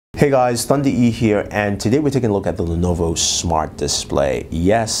Hey guys, Thunder E here, and today we're taking a look at the Lenovo SmartDisplay.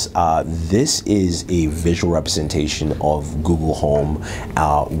 Yes, this is a visual representation of Google Home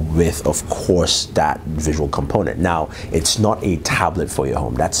with, of course, that visual component. Now, it's not a tablet for your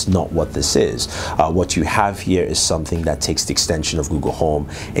home. That's not what this is. What you have here is something that takes the extension of Google Home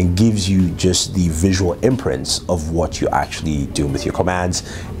and gives you just the visual imprints of what you're actually doing with your commands,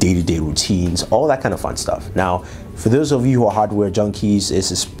 day-to-day routines, all that kind of fun stuff. Now, for those of you who are hardware junkies,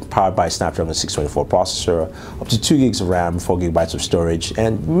 this is powered by a Snapdragon 624 processor, up to 2 gigs of RAM, 4 gigabytes of storage,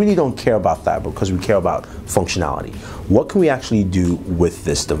 and we really don't care about that because we care about functionality. What can we actually do with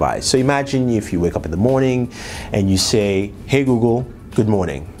this device? So imagine if you wake up in the morning and you say, "Hey Google, good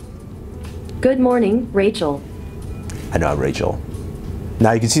morning." Good morning, Rachel. I know I'm Rachel.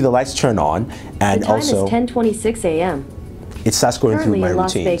 Now you can see the lights turn on, and the time also is 10:26 a.m. it starts going through Currently my in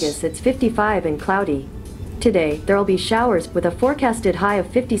Las routines. Vegas, it's 55 and cloudy. Today, there will be showers with a forecasted high of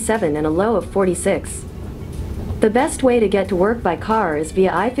 57 and a low of 46. The best way to get to work by car is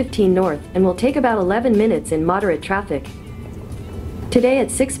via I-15 North and will take about 11 minutes in moderate traffic. Today at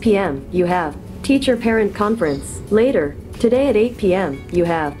 6 p.m., you have teacher-parent conference. Later, today at 8 p.m., you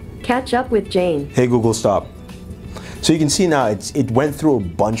have catch up with Jane. Hey Google, stop. So you can see now it went through a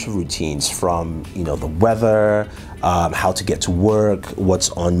bunch of routines from, the weather, how to get to work,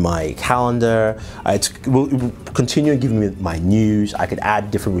 what's on my calendar. It will continue giving me my news. I could add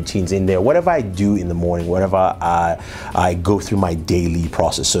different routines in there. Whatever I do in the morning, whatever I go through my daily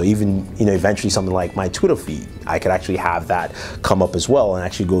process. So even, eventually something like my Twitter feed, I could actually have that come up as well and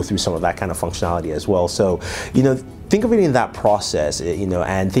actually go through some of that kind of functionality as well. So, think of it in that process,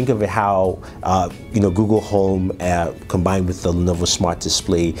 and think of it how, Google Home combined with the Lenovo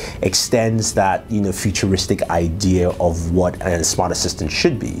SmartDisplay extends that, futuristic idea of what a smart assistant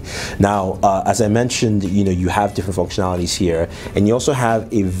should be. Now, as I mentioned, you have different functionalities here, and you also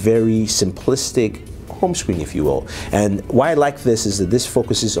have a very simplistic home screen, if you will. And why I like this is that this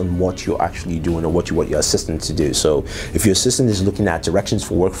focuses on what you're actually doing or what you want your assistant to do. So if your assistant is looking at directions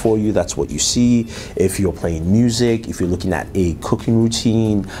for work for you, that's what you see. If you're playing music, if you're looking at a cooking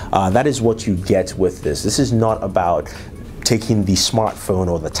routine, that is what you get with this. This is not about taking the smartphone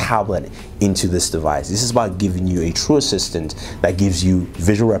or the tablet into this device. This is about giving you a true assistant that gives you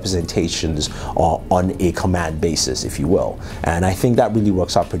visual representations on a command basis, if you will. And I think that really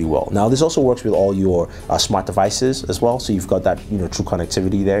works out pretty well. Now, this also works with all your smart devices as well. So you've got that, true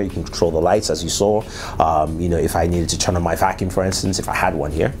connectivity there. You can control the lights, as you saw. If I needed to turn on my vacuum, for instance, if I had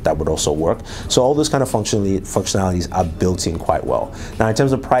one here, that would also work. So all those kind of functionalities are built in quite well. Now, in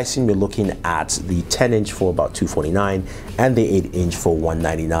terms of pricing, we're looking at the 10-inch for about $249 and the 8-inch for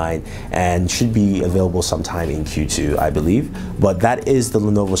 $199, and should be available sometime in Q2, I believe. But that is the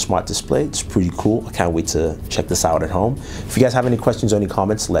Lenovo SmartDisplay. It's pretty cool. I can't wait to check this out at home. If you guys have any questions or any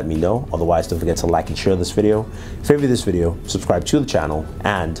comments, let me know. Otherwise, don't forget to like and share this video, favorite this video, subscribe to the channel,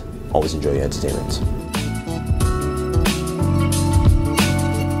 and always enjoy your entertainment.